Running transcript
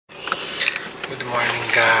Good morning,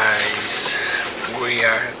 guys. We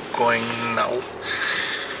are going now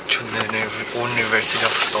to the University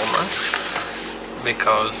of Tomás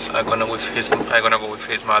because I'm gonna go with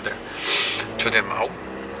his mother to the mall.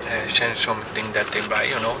 Change something that they buy,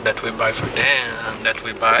 that we buy for them and that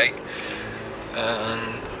we buy.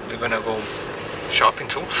 And we're gonna go shopping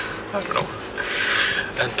too. I don't know.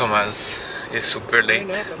 And Tomás is super late.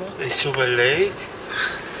 It's super late.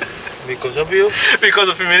 Because of you? Because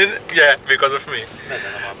of me? Yeah, because of me.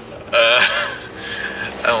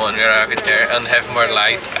 I want to arrive there and have more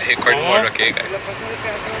light. I record more, okay, guys?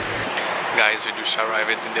 Guys, we just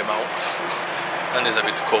arrived in the mall and it's a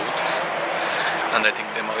bit cold. And I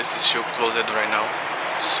think the mall is still closed right now.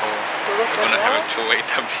 So we're gonna have to wait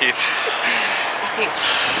a bit.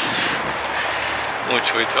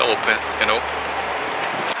 Much wait to open,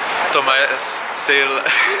 Tomás still.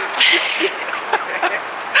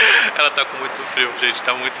 Ela tá com muito frio, gente,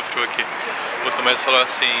 tá muito frio aqui. O Tomás falou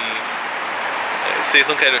assim: vocês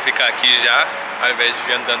não querem ficar aqui já, ao invés de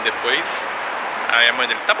vir andando depois? Aí a mãe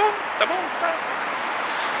dele: tá bom, tá.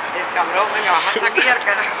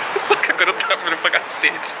 Só que agora eu tava frio pra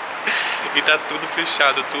cacete. E tá tudo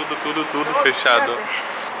fechado, tudo fechado.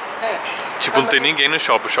 Tipo, não tem ninguém no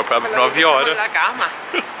shopping, o shopping abre 9 horas.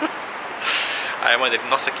 Aí a mãe dele: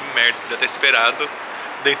 nossa, que merda, podia ter esperado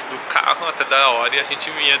dentro do carro até da hora e a gente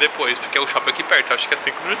vinha depois, porque o shopping é aqui perto, acho que é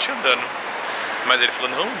 5 minutos andando. Mas ele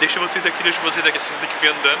falou: não, deixa vocês aqui, vocês têm que vir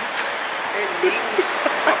andando. É lindo,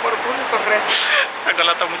 tá por público correto. Agora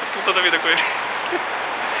ela tá muito puta da vida com ele.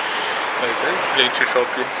 Mas é isso, gente, o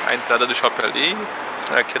shopping, a entrada do shopping ali,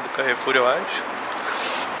 aqui é do Carrefour, eu acho.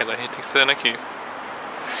 E agora a gente tem que estar aqui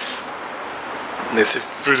nesse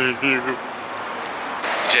frio.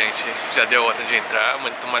 Gente, já deu hora de entrar,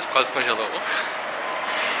 mas o Tomás quase congelou.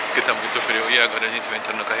 Porque tá muito frio. E agora a gente vai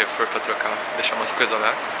entrar no Carrefour pra trocar, deixar umas coisas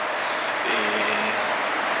lá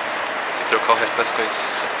e trocar o resto das coisas.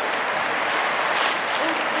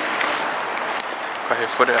 O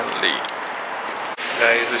Carrefour é ali.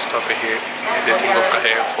 Guys, we stop here in the thing of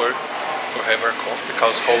Carrefour for have our coffee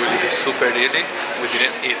because how we live is super early. We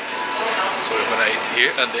didn't eat, so we're gonna eat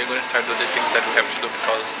here and then we're gonna start doing the things that we have to do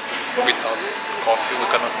because without coffee we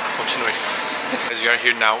cannot continue. As we are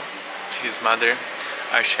here now, his mother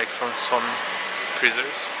I checked from some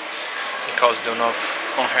freezers because the one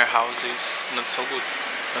on her house is not so good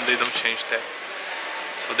and they don't change that.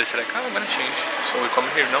 So they said like, I'm gonna change. So we come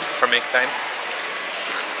here now for make time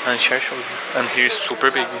and share shows. And here is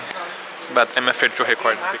super big, but I'm afraid to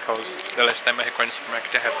record because the last time I recorded in the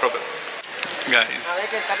supermarket I have problem. Guys,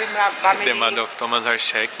 the mother of Tomás are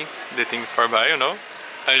checking the thing for buy,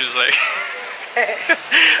 I just like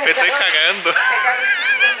me tô cagando.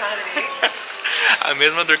 A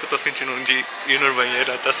mesma dor que eu tô sentindo de ir no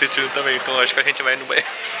banheiro, ela tá sentindo também, então acho que a gente vai no banheiro.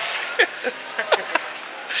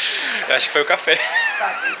 Eu acho que foi o café.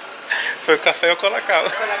 Foi o café e o colacau.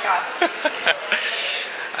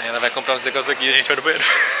 Aí ela vai comprar os negócios aqui e a gente vai no banheiro.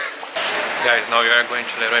 Guys, now we are going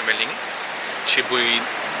to Leroy Merlin. She buy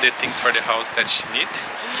the things for the house that she need.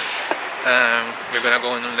 We're gonna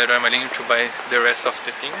go in Leroy Merlin to buy the rest of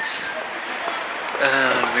the things.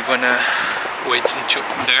 And we're gonna wait until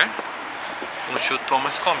there. Until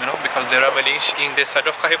Tomás come, because the Leroy Merlin is in the side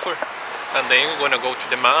of Carrefour. And then we're gonna go to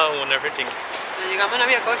the mall and everything. Chegamos na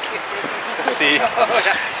minha coche. Sim.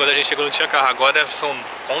 Quando a gente chegou não tinha carro. Agora são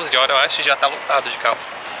 11 horas, eu acho, e já tá lotado de carro.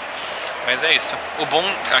 Mas é isso. O bom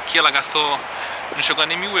aqui, ela gastou, não chegou a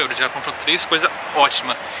nem 1.000 euros. Ela comprou 3 coisas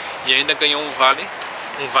ótimas. E ainda ganhou um vale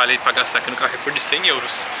pra gastar aqui no Carrefour de 100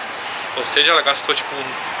 euros. Ou seja, ela gastou tipo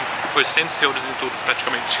 800 euros em tudo,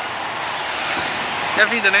 praticamente. É a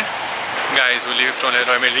vida, né? Guys, we leave from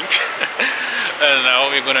Leroy Merlin. And now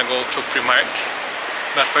we're gonna go to Primark.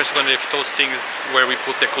 But first we're gonna leave those things where we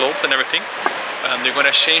put the clothes and everything. And we're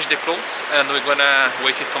gonna change the clothes and we're gonna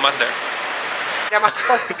wait in Tomás there.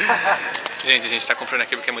 Gente, a gente tá comprando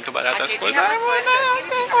aqui porque é muito barato as coisas.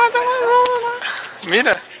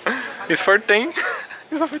 Mira, it's for 10.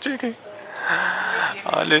 It's for chicken.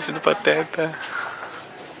 Olha esse do Pateta.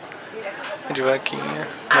 De vaquinha.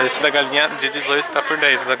 Mas esse da galinha de 18 tá por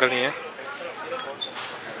 10 da galinha.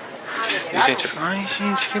 E gente, ai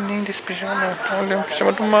gente, que lindo esse pijama. Olha, o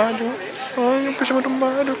pijama do Mario. Ai, o pijama do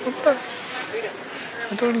Mario. Tá.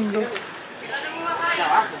 Muito lindo.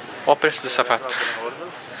 Olha o preço do sapato.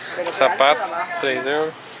 Sapato, 3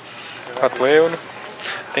 euros. 4 euros.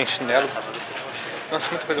 Tem chinelo. Nossa,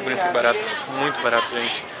 muita coisa bonita e barata. Muito barato,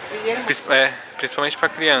 gente. Principalmente pra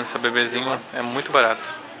criança, bebezinho, é muito barato.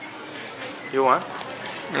 You want?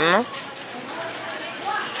 Não.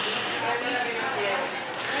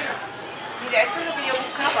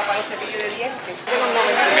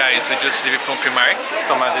 guys, we just leave from Primark.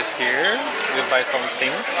 Tomás is here. We buy some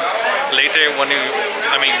things. Later, when we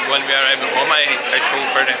arrive home, I show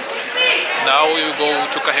for them. Now we will go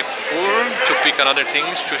to Carrefour to pick another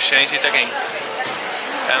things to change it again.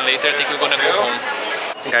 And later, I think we're gonna go home.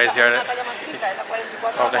 Guys, we are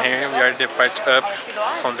over here. We are the part up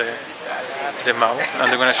from the mall,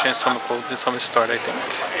 and we're gonna change some clothes in some store, I think.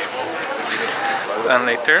 And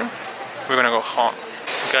later, we're gonna go home.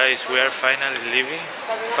 Guys, we are finally leaving.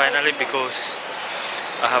 Finally, because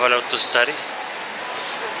I have a lot to study.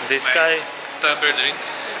 This guy, Tumbler drink.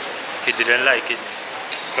 he didn't like it,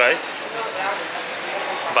 right?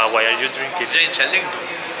 But why are you drinking? Gente, é lindo,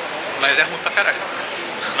 mas é ruim pra caralho.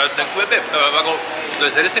 Mas eu tenho que beber, porque eu pago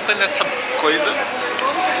 2,50 nessa coisa.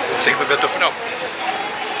 Tem que beber até o final.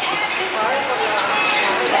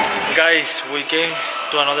 Guys, we came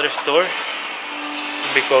to another store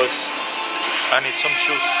because I need some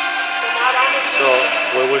shoes. So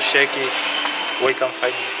we will check if we can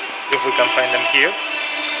find them here,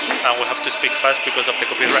 and we have to speak fast because of the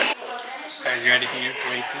copyright. Guys, you ready here?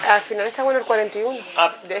 Waiting. Al final está bueno el 41.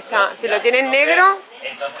 De esa, si lo tienen negro.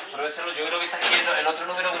 Entonces, pero eso yo creo que está aquí, el otro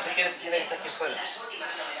número que usted quiere tiene que estar aquí fuera.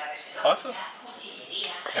 Awesome.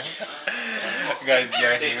 Guys, we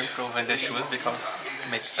are here proving the shoes because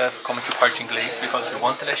make us come to part English because we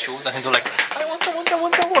want the shoes and do like I want.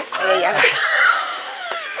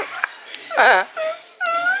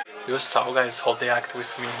 E o Sal, guys, hold the act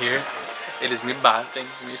with me here. Eles me batem,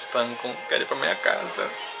 me espancam, querem ir pra minha casa.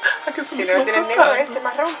 Aqui Si lo tienen negro, este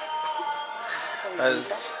marrón.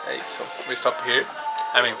 Mas é isso. We stop here.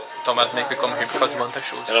 I mean, Tomás make me come here because he wants the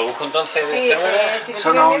shoes. Lo busco entonces de Sí, este. si So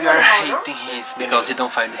lo now tienen we are negro, ¿no? hating his because he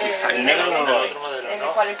don't find his size. Negro no lo hay. En el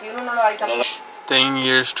 41 no lo hay tampoco. 10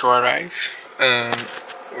 years to arrive.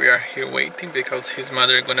 We are here waiting because his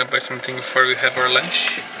mother gonna buy something before we have our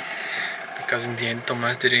lunch. Because in the end,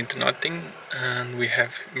 Tomás didn't do nothing, and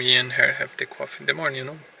me and her have the coffee in the morning, you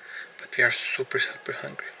know. But we are super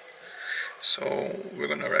hungry, so we're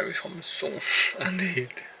gonna arrive home soon and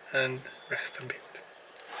eat and rest a bit.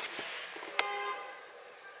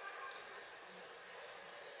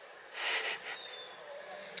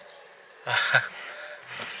 What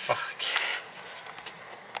the fuck?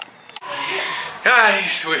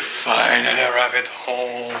 Guys, we finally arrived at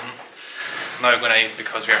home. Now we're gonna eat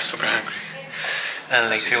because we are super hungry. And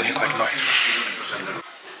later we record more.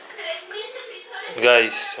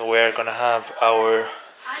 Guys, we are gonna have our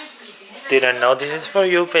dinner now. This is for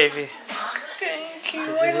you, baby. Thank you.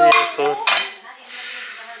 This is your food.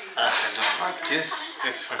 This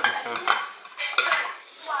is for the food.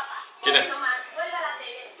 Get in.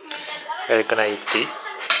 We're gonna eat this.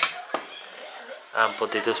 And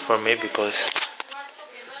potatoes for me because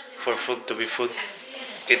for food to be food,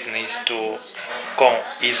 it needs to come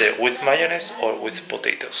either with mayonnaise or with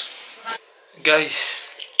potatoes. Guys,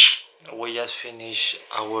 we just finished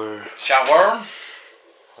our Shower.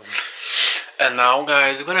 And now,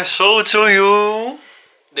 guys, we're gonna show to you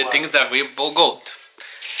the things that we boggled.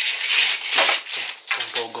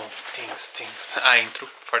 Things. Intro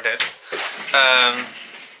for that.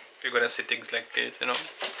 You're gonna see things like this, you know.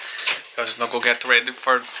 Because not go get ready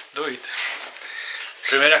for do it.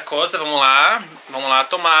 Primeira coisa, vamos lá,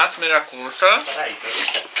 Tomás, primeira coisa.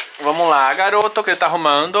 Vamos lá, garoto, que ele tá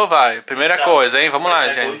arrumando, vai. Primeira coisa, hein, vamos lá,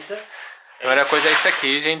 gente. Primeira coisa é isso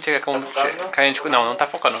aqui, gente, que a gente... Não tá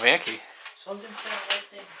focando, vem aqui.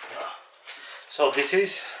 So this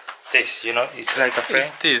is this, you know, it's like a frame.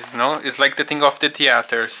 It's this, no? It's like the thing of the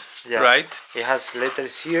theaters, Yeah. right? It has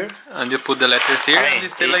letters here. And you put the letters here and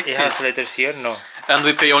it's like it this. has letters here, no. And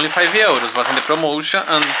we pay only 5 euros, was in the promotion,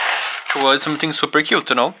 and to us something super cute,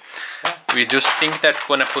 you know? Yeah. We just think that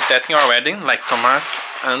gonna put that in our wedding, like Tomás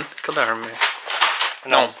and Guilherme.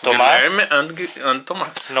 No, Tomás. Guilherme and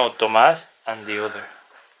Tomás. No, Tomás and the other.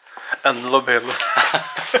 And Lobelo.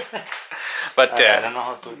 But I don't know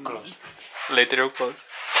how to close. later you'll close.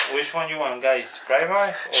 Which one you want, guys?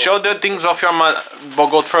 Primary? Show the things of your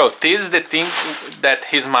boggled throat. This is the thing that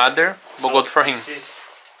his mother boggled for him. This is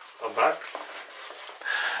a bag.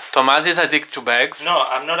 Tomás is addicted to bags. No,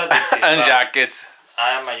 I'm not addicted. And but jackets.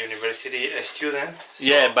 I am a university student. So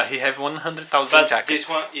Yeah, but he have 100,000 but jackets. this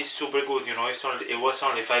one is super good, you know. It was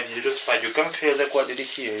only 5 euros, but you can feel the quality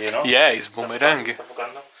here, you know. Yeah, it's boomerang. Está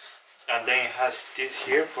focando. And then it has this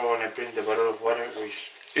here for when I bring the bottle of water,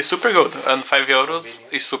 which It's super good, and 5 euros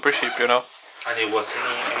is super cheap, you know. and it was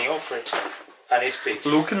any offer. And it's big.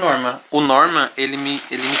 Look, Norma. O Norma, ele me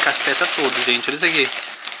caceta todo, gente. Olha isso aqui.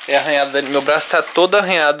 É arranhado dele. Meu braço tá todo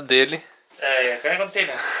arranhado dele. Can I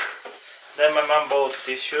continue? Then my mom bought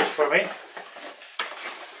these shoes for me.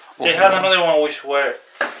 They had another one which were,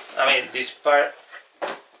 I mean, this part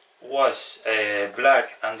was black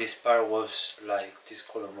and this part was like this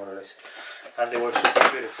color more or less, and they were super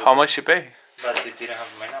beautiful. How much you pay? But they didn't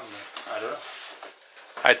have my number. I don't know.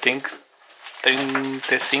 I think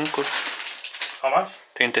 35. How much?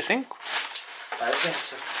 35? I think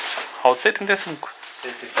so. How to say 35?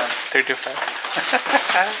 35.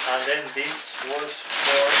 35. And then this was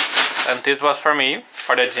for... And this was for me,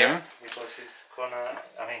 for the gym. Because it's gonna...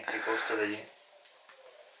 I mean, he goes to the gym.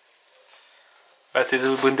 But this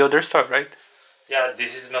will be in the other store, right? Yeah,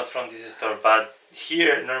 this is not from this store, but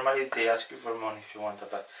here normally they ask you for money if you want a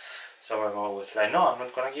bag. So my mom was like, no, I'm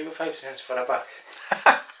not gonna give you 5 cents for a bag.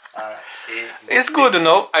 It's good, you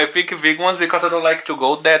know. I pick big ones because I don't like to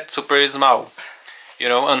go that super small. You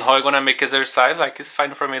know, and how I'm gonna make exercise, like it's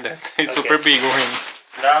fine for me that. It's Okay. super big for him.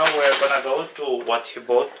 Now we're gonna go to what he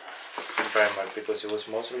bought in Primark because it was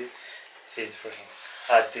mostly things for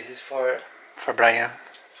him. This is for Brian.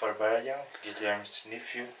 For Brian, Guilherme's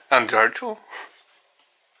nephew. And George too.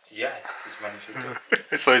 Yeah, it's my nephew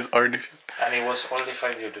too. So it's our nephew. And it was only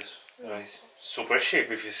 5 euros. So it's super cheap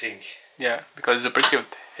if you think. Yeah, because it's super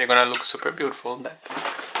cute. He's gonna look super beautiful in that.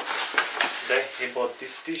 Then he bought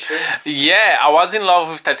this t-shirt. Yeah, I was in love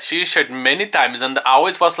with that t-shirt many times and I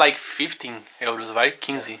always was like 15 euros, right?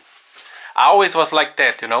 15. I always was like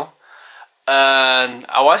that, you know? And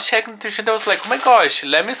I was checking the t-shirt, I was like, oh my gosh,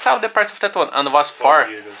 let me sell the price of that one. And it was 4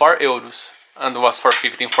 euros. And it was for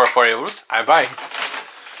 15 for 4 euros. I buy.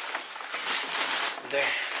 There.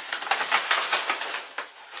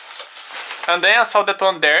 And then I saw that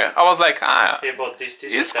one there, I was like, ah, He bought this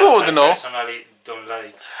t-shirt. it's good, you know? I personally don't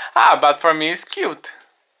like. Ah, but for me it's cute.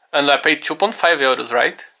 And I paid 2.5 euros,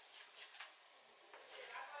 right?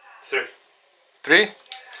 3. 3?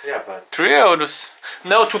 Yeah, but 3 euros.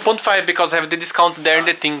 No, 2.5 because I have the discount there in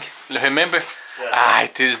the thing. Remember? Yeah. Ah,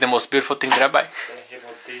 it is the most beautiful thing that I buy. then he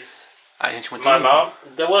bought this. Ah, gente, muito My lindo. mom,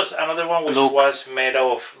 there was another one which Look. was made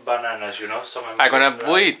out of bananas, you know? So my mom I'm gonna was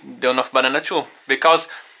buy the one of banana too. Because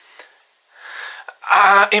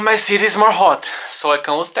in my city it's more hot. So I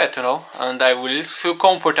can use that, you know? And I will feel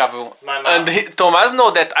comfortable. My mom. And Tomás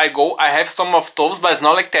know that I have some of those, but it's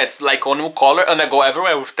not like that. It's like one color and I go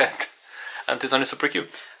everywhere with that. And it's only super cute.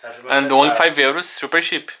 I remember And only that- 5 euros, super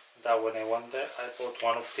cheap. That when I went there, I bought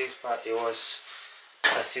one of these, but it was,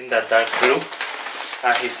 I think, that dark blue.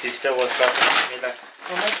 And his sister was laughing at me like,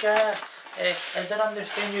 oh my god, I don't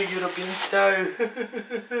understand your European style.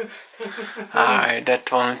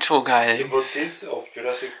 That one too, guys. He bought this of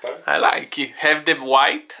Jurassic Park. I like it. Have the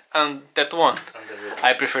white and that one. And the red.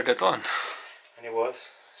 I prefer that one. And it was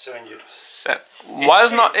 7 euros. Was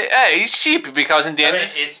cheap. not. It's cheap because in the I end mean,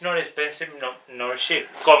 it's not expensive nor cheap.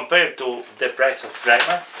 Compared to the price of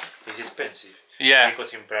Primark, it's expensive. yeah,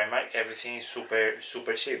 Because in Primark everything is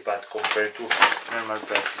super cheap, but compared to normal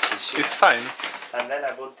prices it's cheap. it's fine. And then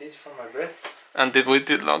I bought this for my bread. And then we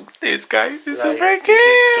did like this, guys. It's Like, super this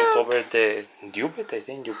is to cute. cover the dupet, I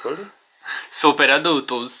think you call it. Super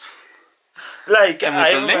adultos. Like, É I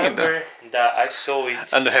muito lindo. remember that I saw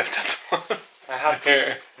it. And I have that one. I have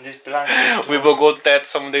this blanket. We got that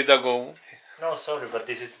some days ago. No, sorry, but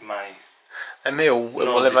this is my... É meu, eu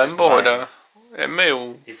No, vou levar this is embora. É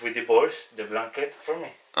meu. If we divorce, the blanket for me.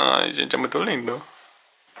 Ai, gente, é muito lindo.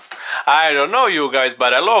 I don't know you guys,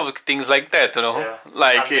 but I love things like that, you know? Yeah.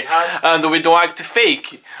 Like, And we have- and we don't like to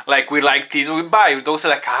fake. Like, we like this, we buy. We don't say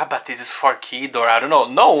like, ah, but this is for kid or I don't know.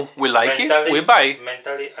 No, we like it, we buy.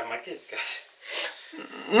 Mentally, I'm a kid, guys.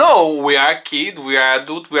 No, we are kid, we are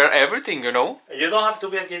adult, we are everything, you know? You don't have to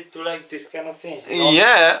be a kid to like this kind of thing. You know?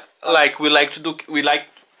 Yeah, like we like to do, we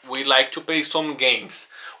like to play some games.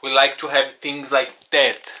 We like to have things like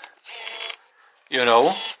that, you know?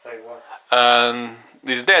 Like what?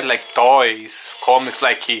 Is that like toys, comics,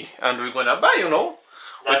 like he, and we're gonna buy, you know?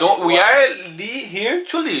 We That's don't. We why- are here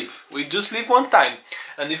to live. We just live one time,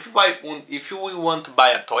 and if you want to buy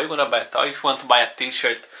a toy, we're gonna buy a toy. If you want to buy a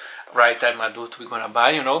T-shirt, right time adult, we're gonna buy,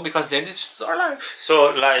 you know, because then it's our life. So,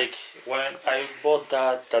 like, when I bought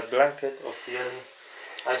that blanket of Guilherme,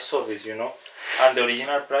 I saw this, you know, and the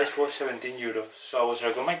original price was 17 euros. So I was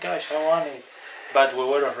like, oh my gosh, I want it. But we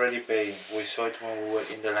were already paying. We saw it when we were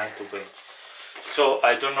in the line to pay. So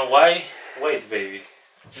I don't know why. Wait, baby.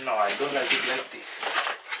 No, I don't like it like this.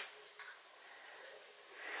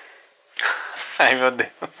 Ai meu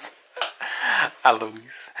Deus. A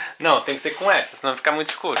luz. Não, tem que ser com essa, senão fica muito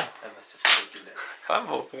escuro. Cala a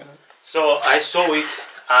boca. So I saw it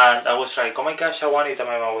and I was like, oh my gosh, I want it. And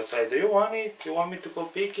my mom was like, do you want it? Do you want me to go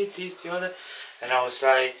pick it, this, the other? And I was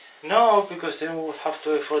like, no, because then we would have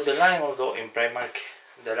to wait for the line. Although in Primark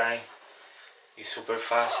the line is super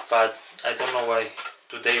fast, but I don't know why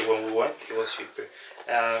today when we went, it was cheaper.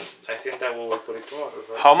 And I think that we will put it tomorrow,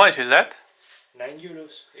 right? How much is that?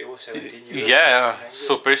 €9. It was 17 euros. Yeah, 9 euros.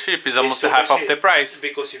 super cheap. It's almost It's half super of the cheap, price.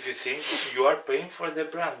 because if you think you are paying for the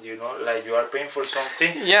brand, you know, like you are paying for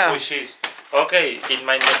something Yeah. which is okay, it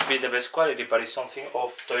might not be the best quality, but it's something of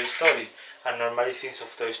Toy Story, and normally things of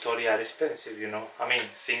Toy Story are expensive, you know, I mean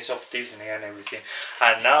things of Disney and everything.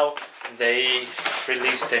 And now they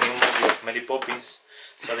released a new movie of Mary Poppins,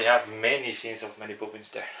 so they have many things of Mary Poppins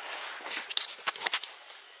there.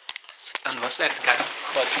 And what's that, guy?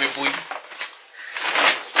 What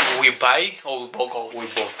we buy or we bought? We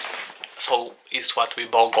bought. So it's what we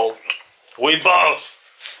bought. We bought!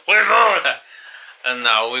 We bought! And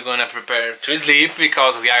now we're gonna prepare to sleep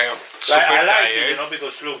because we are super I like tired. it, you know,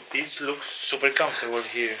 because look, this looks super comfortable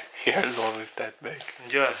here. You're alone with that bag.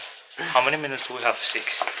 Yeah. How many minutes do we have?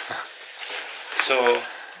 6. So,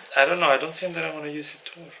 I don't know, I don't think that I'm gonna use it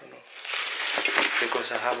tomorrow, no.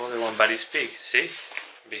 Because I have other one, but it's big, see?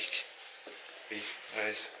 Big. Big,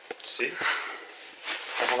 guys. See?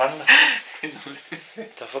 Está focando.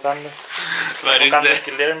 Está focando. What is that?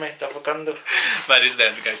 Guilherme, está focando. What is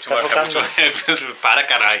that, guy? focando. Para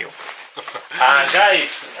caralho.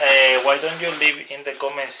 Guys, why don't you leave in the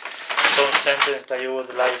comments some sentence that you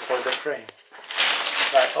would like for the frame?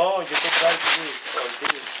 Like, oh, you could write this, or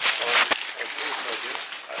this, or this, or this.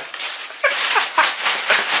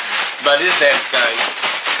 What is that, guys?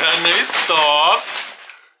 Can we stop?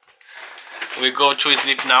 We go to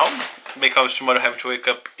sleep now because tomorrow I have to wake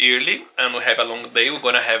up early and we have a long day. We're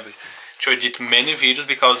gonna have to edit many videos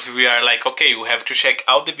because we are like, okay, we have to check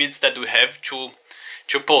all the videos that we have to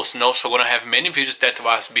post. And also gonna have many videos that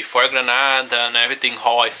was before Granada and everything,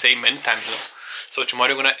 how I say many times, you know? So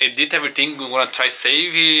tomorrow we're gonna edit everything, we're gonna try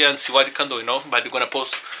save it and see what we can do, you know? But we're gonna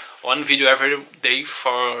post one video every day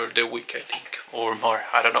for the week, I think, or more,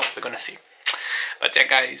 I don't know, we're gonna see. But yeah,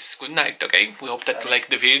 guys, good night, okay? We hope that you like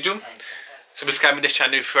the video. Subscribe to the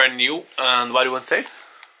channel if you are new. And what do you want to say?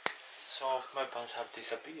 Some of my pants have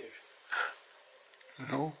disappeared.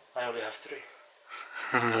 No. I only have 3.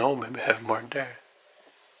 No, maybe I have more there.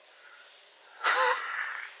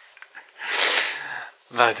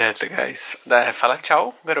 Vai, guys. Fala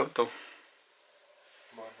tchau, garoto.